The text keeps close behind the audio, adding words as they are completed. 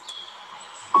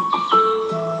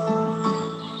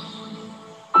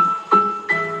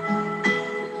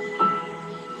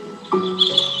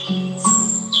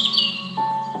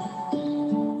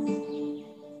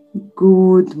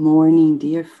Good morning,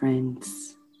 dear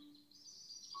friends.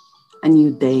 A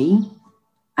new day,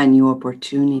 a new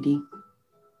opportunity,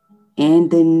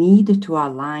 and the need to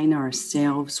align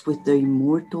ourselves with the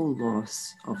immortal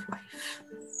laws of life.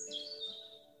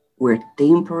 We're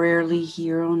temporarily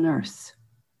here on earth,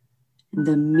 and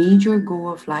the major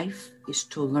goal of life is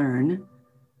to learn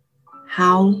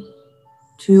how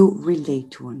to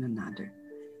relate to one another,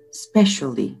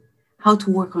 especially how to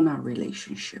work on our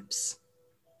relationships.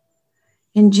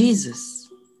 And Jesus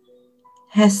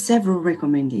has several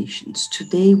recommendations.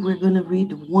 Today we're going to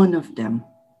read one of them.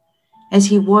 As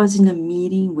he was in a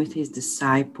meeting with his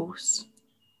disciples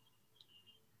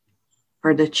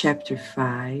for the chapter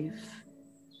 5,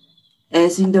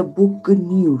 as in the book Good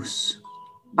News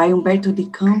by Humberto de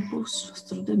Campos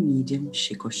through the medium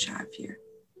Chico Xavier.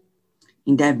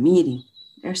 In that meeting,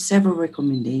 there are several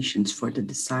recommendations for the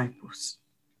disciples,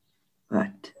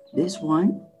 but this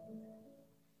one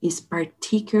is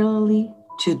particularly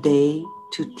today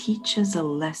to teach us a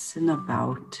lesson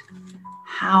about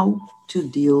how to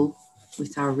deal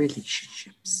with our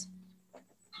relationships.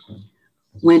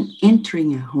 When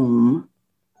entering a home,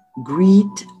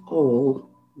 greet all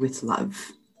with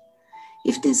love.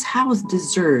 If this house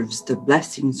deserves the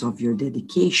blessings of your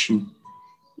dedication,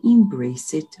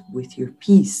 embrace it with your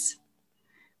peace.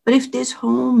 But if this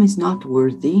home is not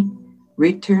worthy,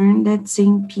 return that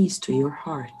same peace to your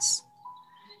hearts.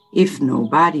 If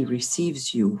nobody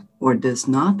receives you or does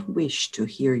not wish to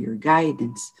hear your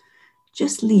guidance,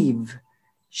 just leave,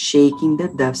 shaking the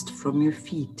dust from your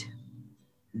feet.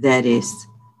 That is,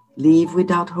 leave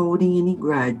without holding any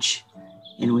grudge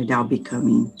and without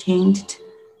becoming tainted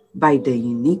by the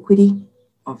iniquity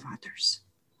of others.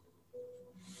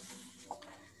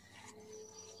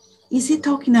 Is he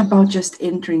talking about just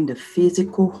entering the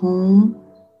physical home?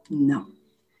 No.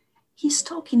 He's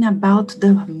talking about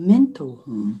the mental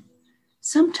home.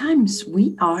 Sometimes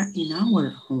we are in our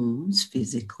homes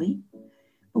physically,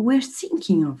 but we're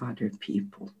thinking of other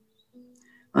people.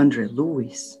 Andre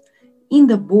Lewis, in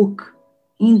the book,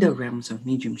 In the Realms of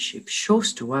Mediumship,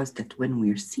 shows to us that when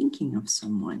we're thinking of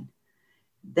someone,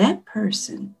 that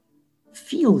person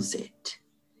feels it.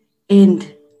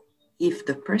 And if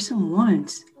the person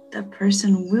wants, the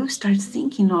person will start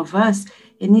thinking of us,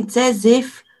 and it's as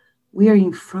if we are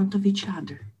in front of each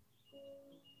other.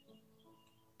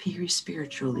 Very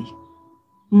spiritually.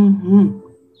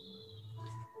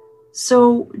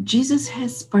 So Jesus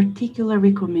has particular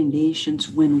recommendations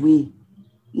when we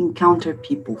encounter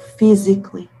people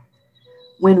physically,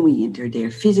 when we enter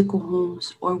their physical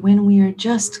homes, or when we are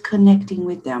just connecting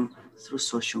with them through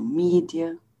social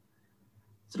media,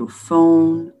 through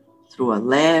phone, through a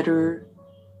letter,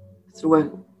 through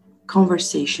a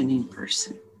conversation in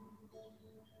person.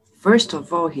 First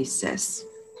of all, he says,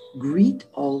 greet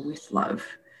all with love.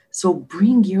 So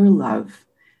bring your love.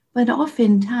 But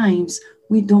oftentimes,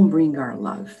 we don't bring our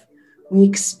love. We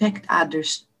expect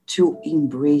others to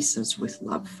embrace us with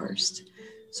love first.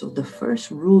 So the first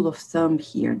rule of thumb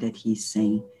here that he's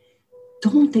saying,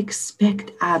 don't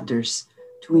expect others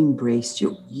to embrace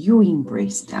you. You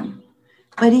embrace them.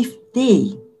 But if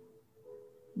they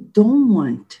don't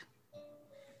want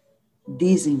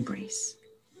this embrace,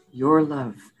 your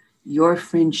love, your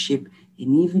friendship,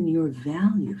 and even your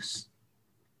values,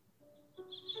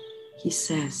 he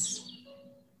says,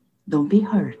 don't be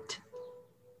hurt.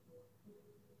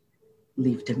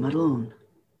 Leave them alone.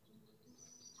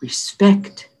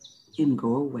 Respect and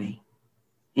go away.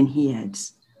 And he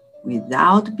adds,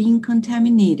 without being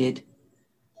contaminated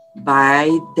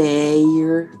by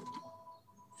their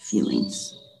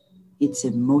feelings. It's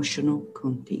emotional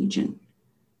contagion.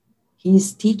 He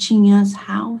is teaching us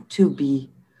how to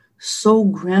be so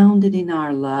grounded in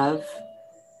our love,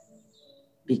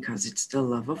 because it's the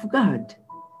love of God,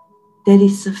 that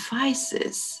it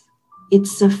suffices. It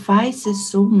suffices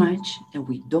so much that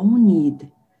we don't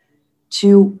need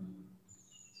to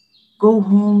go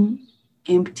home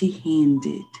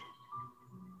empty-handed.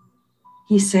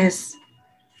 He says,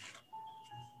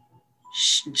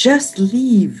 just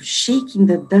leave, shaking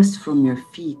the dust from your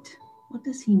feet. What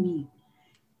does he mean?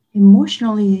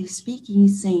 Emotionally speaking,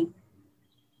 he's saying,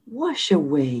 wash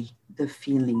away the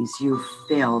feelings you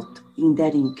felt in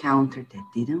that encounter that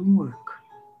didn't work.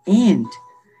 And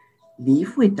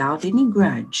leave without any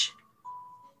grudge.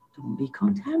 Don't be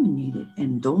contaminated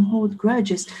and don't hold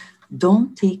grudges.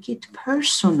 Don't take it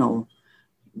personal.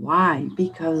 Why?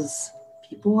 Because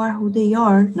people are who they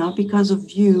are, not because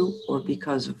of you or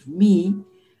because of me,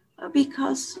 but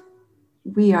because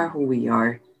we are who we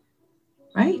are,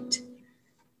 right?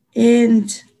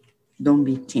 And don't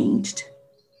be tainted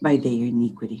by their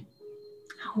iniquity.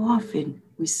 How often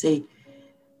we say,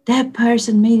 That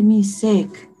person made me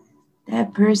sick.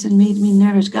 That person made me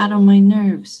nervous, got on my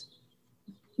nerves.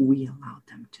 We allow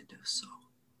them to do so.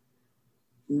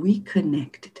 We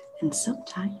connected, and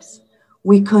sometimes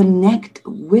we connect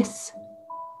with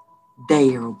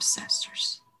their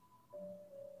obsessors.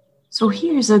 So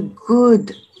here's a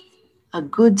good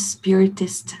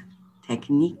spiritist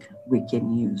technique we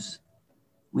can use.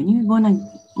 When you're going to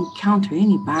encounter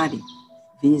anybody,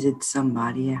 visit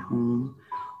somebody at home,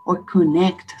 or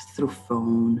connect through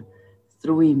phone,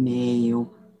 through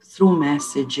email, through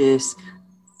messages,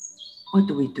 what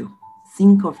do?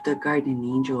 Think of the guardian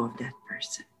angel of that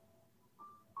person.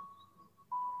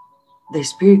 The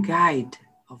spirit guide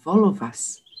of all of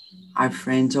us are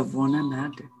friends of one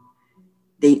another.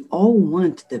 They all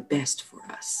want the best for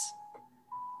us.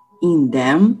 In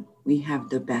them, we have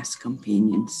the best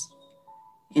companions.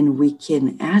 And we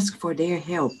can ask for their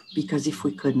help, because if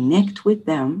we connect with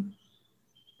them,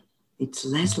 it's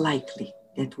less likely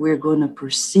that we're going to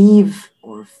perceive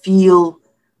or feel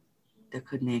the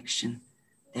connection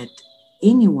that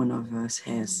any one of us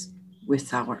has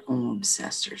with our own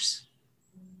obsessors.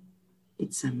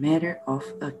 It's a matter of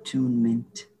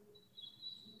attunement.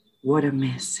 What a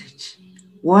message.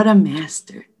 What a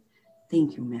master.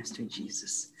 Thank you, Master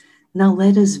Jesus. Now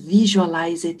let us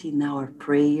visualize it in our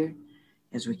prayer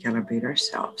as we calibrate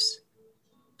ourselves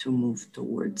to move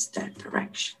towards that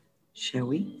direction. Shall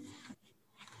we?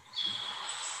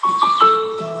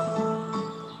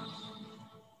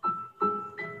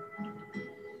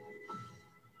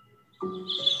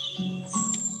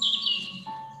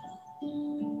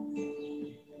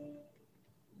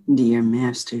 Dear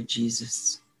Master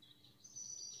Jesus,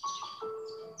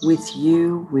 with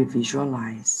you we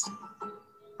visualize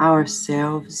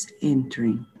ourselves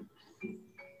entering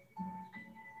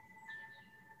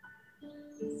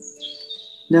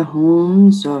the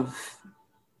homes of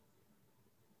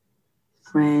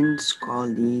friends,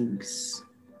 colleagues,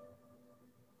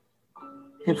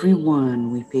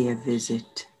 everyone we pay a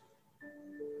visit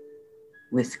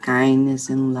with kindness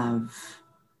and love,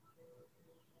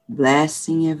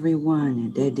 blessing everyone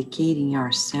and dedicating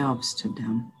ourselves to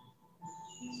them.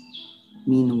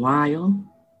 Meanwhile,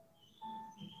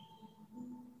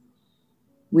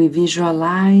 we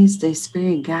visualize the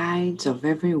spirit guides of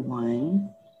everyone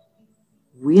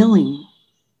willing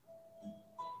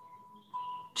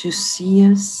to see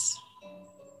us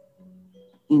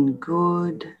in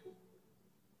good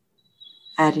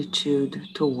attitude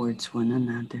towards one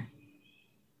another,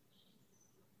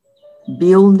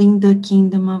 building the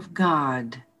kingdom of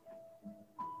God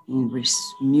in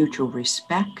mutual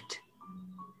respect,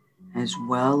 as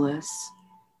well as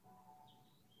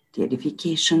the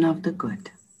edification of the good.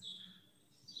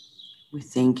 We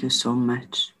thank you so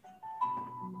much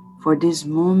for these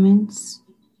moments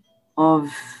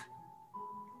of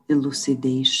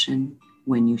elucidation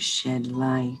when you shed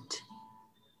light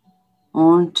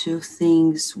onto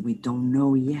things we don't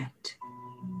know yet.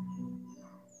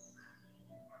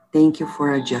 Thank you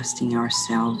for adjusting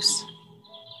ourselves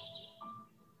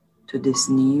to this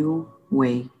new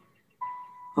way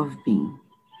of being.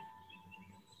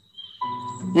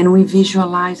 And we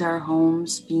visualize our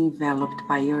homes being enveloped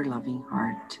by your loving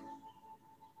heart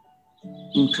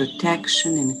in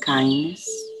protection and kindness,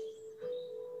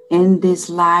 and this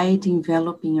light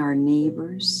enveloping our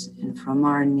neighbors, and from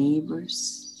our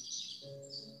neighbors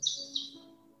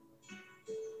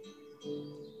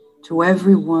to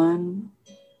everyone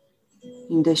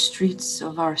in the streets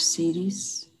of our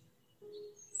cities,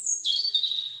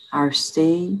 our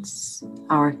states,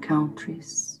 our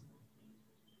countries.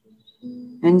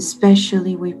 And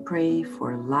especially we pray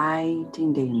for light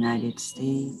in the United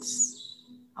States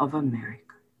of America.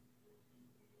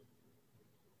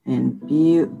 And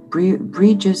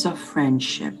bridges of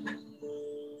friendship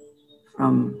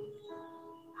from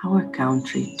our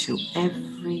country to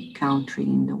every country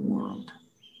in the world.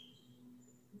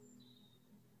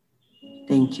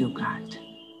 Thank you, God,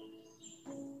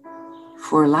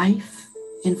 for life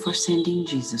and for sending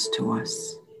Jesus to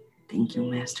us. Thank you,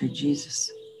 Master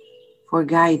Jesus, for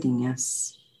guiding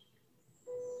us.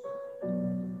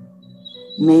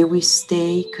 May we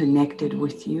stay connected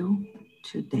with you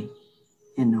today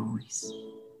and always,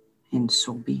 and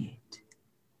so be it.